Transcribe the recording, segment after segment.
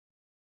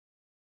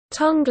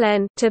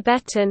Tonglen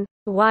Tibetan,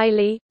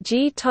 Wylie,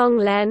 G.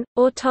 Tonglen,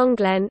 or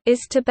Tonglen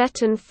is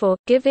Tibetan for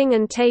giving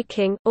and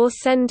taking or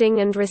sending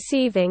and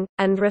receiving,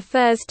 and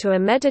refers to a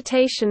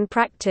meditation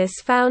practice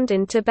found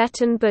in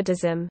Tibetan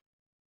Buddhism.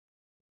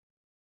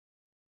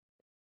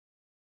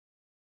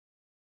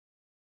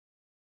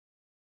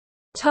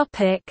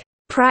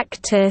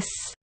 Practice.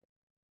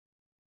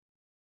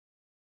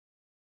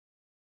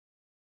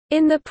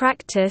 In the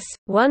practice,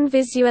 one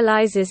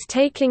visualizes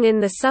taking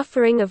in the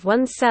suffering of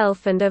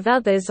oneself and of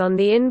others on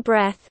the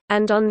in-breath,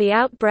 and on the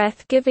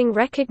out-breath giving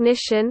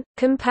recognition,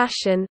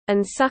 compassion,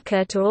 and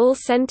succor to all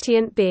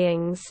sentient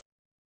beings.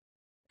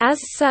 As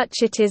such,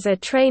 it is a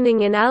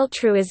training in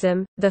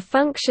altruism. The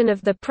function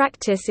of the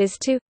practice is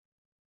to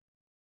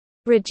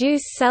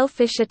reduce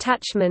selfish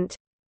attachment,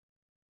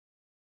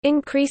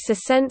 increase a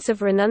sense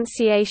of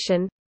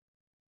renunciation,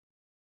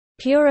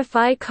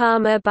 purify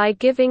karma by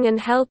giving and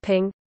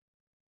helping,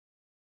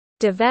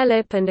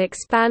 develop and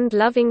expand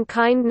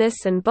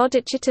loving-kindness and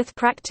bodhicitta.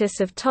 Practice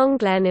of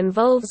Tonglen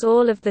involves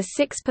all of the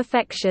 6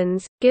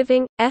 perfections: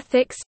 giving,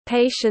 ethics,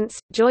 patience,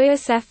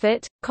 joyous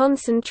effort,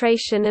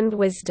 concentration and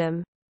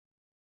wisdom.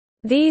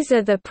 These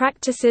are the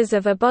practices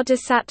of a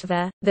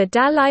bodhisattva. The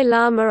Dalai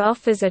Lama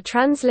offers a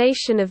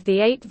translation of the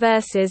 8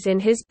 verses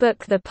in his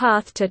book The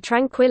Path to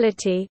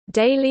Tranquility,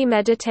 Daily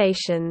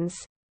Meditations.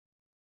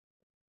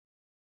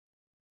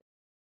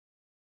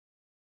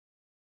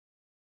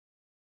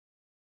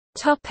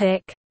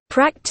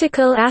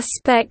 Practical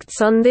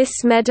aspects on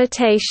this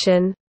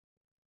meditation.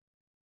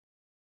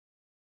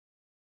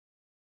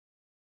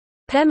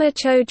 Pema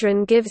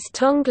Chodron gives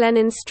Tonglen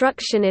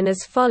instruction in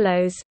as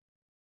follows.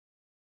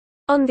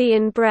 On the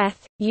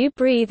in-breath, you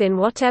breathe in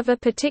whatever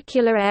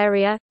particular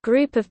area,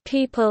 group of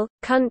people,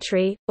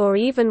 country, or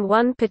even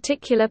one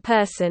particular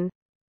person.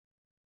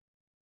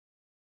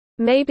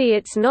 Maybe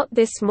it's not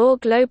this more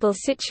global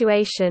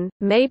situation,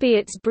 maybe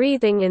it's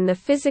breathing in the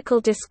physical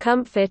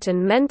discomfort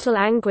and mental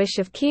anguish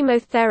of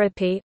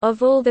chemotherapy,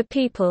 of all the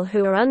people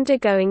who are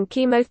undergoing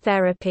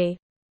chemotherapy.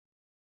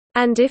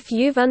 And if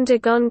you've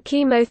undergone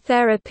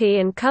chemotherapy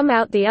and come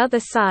out the other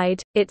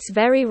side, it's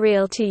very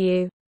real to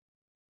you.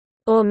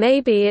 Or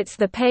maybe it's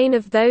the pain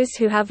of those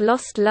who have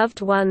lost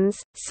loved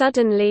ones,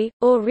 suddenly,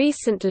 or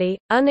recently,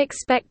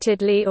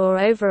 unexpectedly or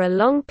over a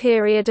long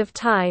period of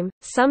time,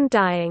 some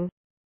dying.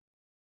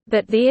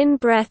 But the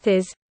in-breath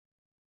is,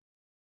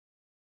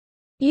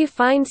 you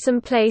find some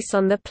place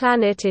on the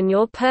planet in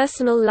your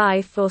personal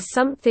life or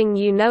something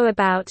you know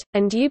about,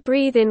 and you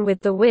breathe in with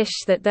the wish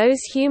that those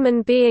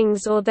human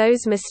beings or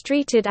those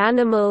mistreated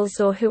animals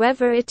or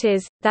whoever it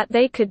is, that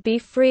they could be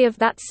free of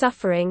that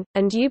suffering,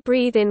 and you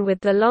breathe in with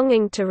the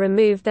longing to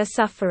remove their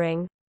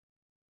suffering.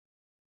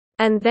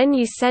 And then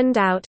you send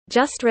out,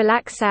 just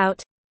relax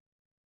out.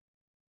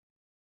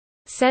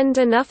 Send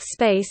enough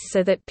space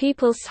so that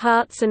people's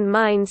hearts and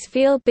minds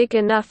feel big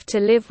enough to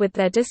live with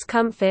their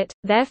discomfort,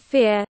 their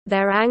fear,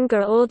 their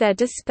anger or their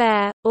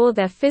despair, or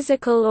their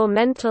physical or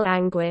mental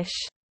anguish.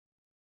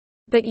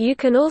 But you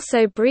can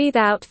also breathe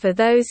out for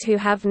those who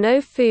have no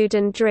food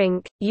and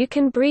drink, you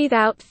can breathe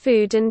out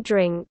food and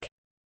drink.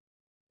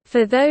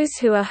 For those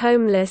who are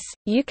homeless,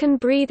 you can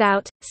breathe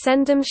out,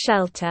 send them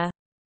shelter.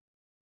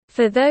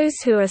 For those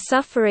who are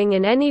suffering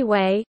in any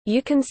way,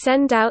 you can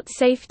send out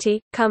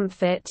safety,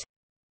 comfort.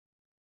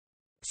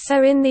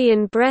 So in the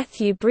in-breath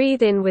you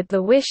breathe in with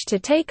the wish to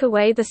take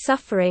away the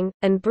suffering,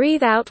 and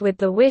breathe out with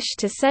the wish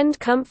to send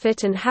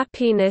comfort and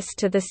happiness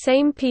to the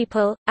same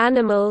people,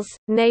 animals,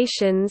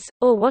 nations,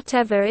 or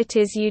whatever it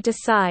is you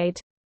decide.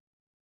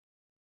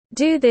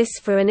 Do this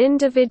for an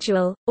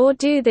individual, or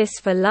do this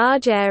for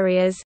large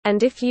areas,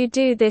 and if you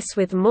do this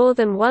with more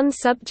than one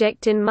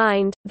subject in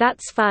mind,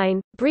 that's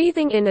fine,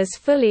 breathing in as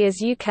fully as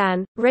you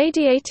can,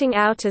 radiating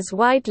out as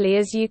widely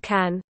as you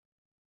can.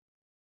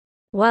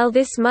 While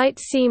this might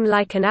seem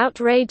like an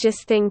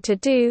outrageous thing to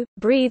do,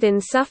 breathe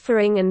in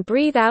suffering and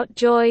breathe out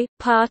joy.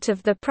 Part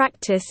of the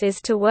practice is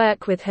to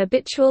work with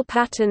habitual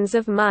patterns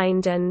of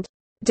mind and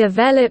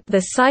develop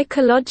the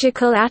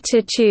psychological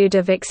attitude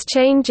of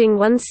exchanging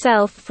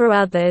oneself for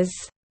others.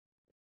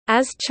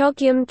 As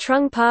Chogyam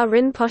Trungpa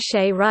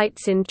Rinpoche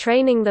writes in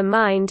Training the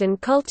Mind and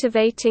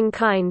Cultivating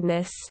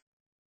Kindness.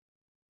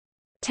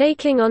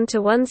 Taking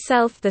onto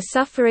oneself the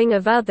suffering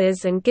of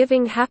others and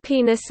giving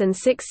happiness and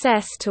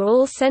success to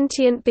all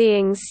sentient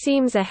beings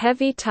seems a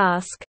heavy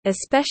task,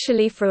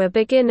 especially for a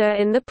beginner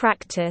in the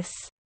practice.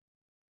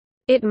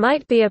 It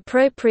might be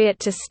appropriate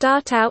to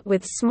start out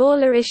with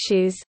smaller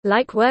issues,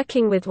 like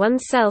working with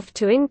oneself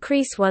to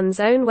increase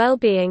one's own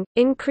well-being,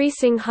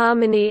 increasing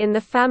harmony in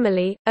the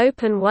family,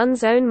 open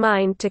one's own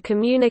mind to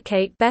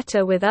communicate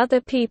better with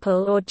other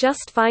people, or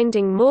just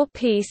finding more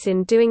peace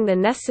in doing the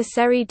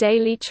necessary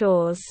daily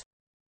chores.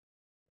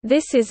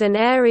 This is an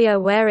area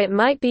where it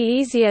might be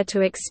easier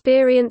to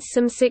experience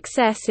some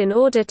success in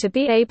order to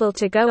be able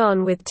to go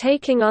on with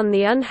taking on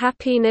the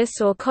unhappiness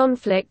or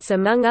conflicts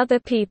among other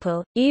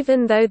people,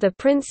 even though the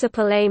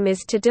principal aim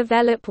is to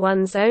develop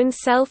one's own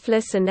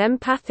selfless and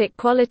empathic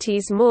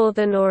qualities more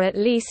than or at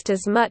least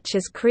as much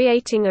as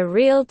creating a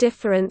real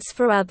difference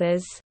for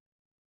others.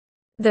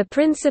 The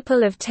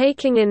principle of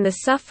taking in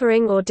the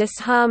suffering or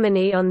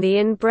disharmony on the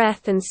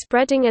in-breath and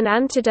spreading an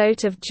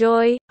antidote of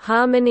joy,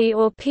 harmony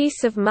or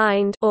peace of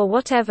mind or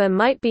whatever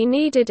might be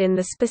needed in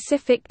the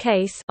specific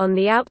case on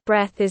the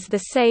out-breath is the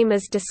same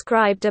as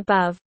described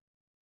above.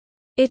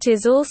 It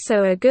is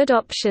also a good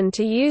option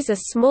to use a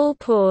small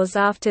pause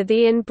after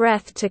the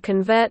in-breath to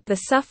convert the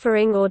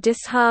suffering or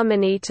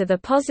disharmony to the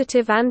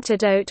positive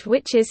antidote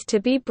which is to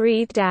be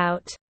breathed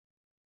out.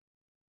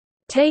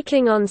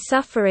 Taking on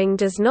suffering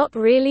does not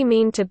really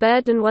mean to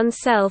burden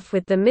oneself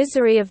with the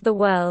misery of the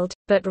world,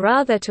 but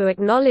rather to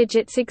acknowledge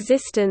its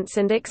existence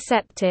and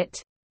accept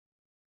it.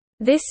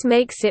 This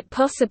makes it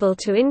possible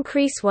to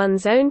increase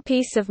one's own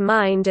peace of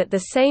mind at the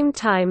same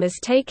time as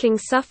taking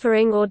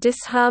suffering or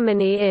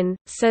disharmony in,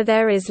 so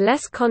there is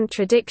less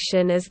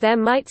contradiction as there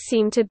might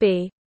seem to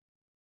be.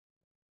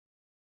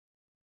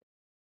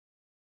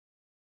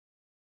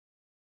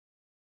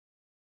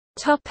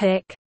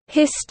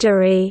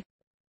 History.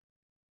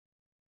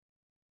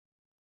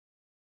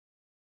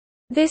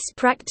 This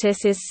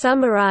practice is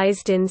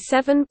summarized in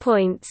 7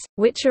 points,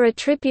 which are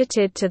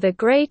attributed to the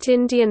great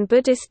Indian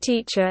Buddhist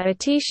teacher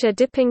Atisha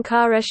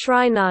Dipankara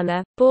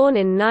Shrinana, born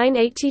in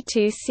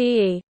 982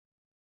 CE.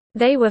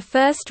 They were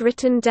first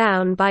written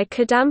down by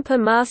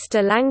Kadampa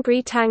master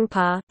Langri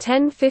Tangpa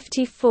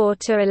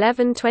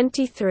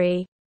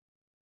 (1054–1123).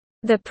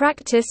 The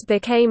practice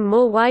became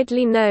more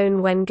widely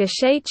known when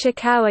Geshe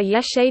Chikawa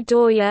Yeshe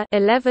Dorya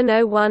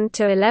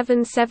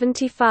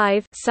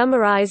 (1101–1175)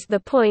 summarized the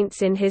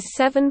points in his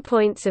 7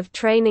 points of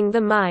training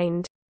the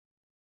mind.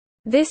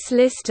 This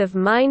list of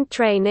mind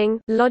training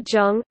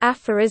lojong,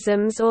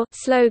 aphorisms or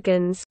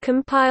slogans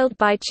compiled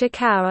by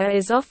Chikawa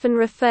is often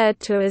referred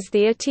to as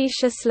the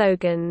Atisha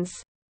slogans.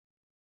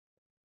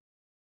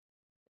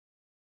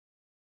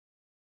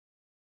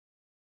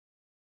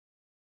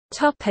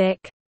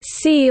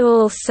 See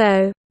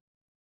also: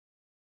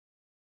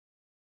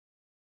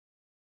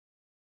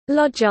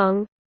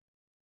 Lojong,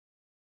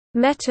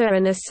 Metta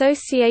and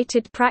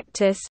associated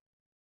practice,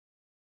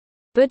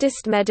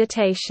 Buddhist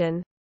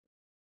meditation.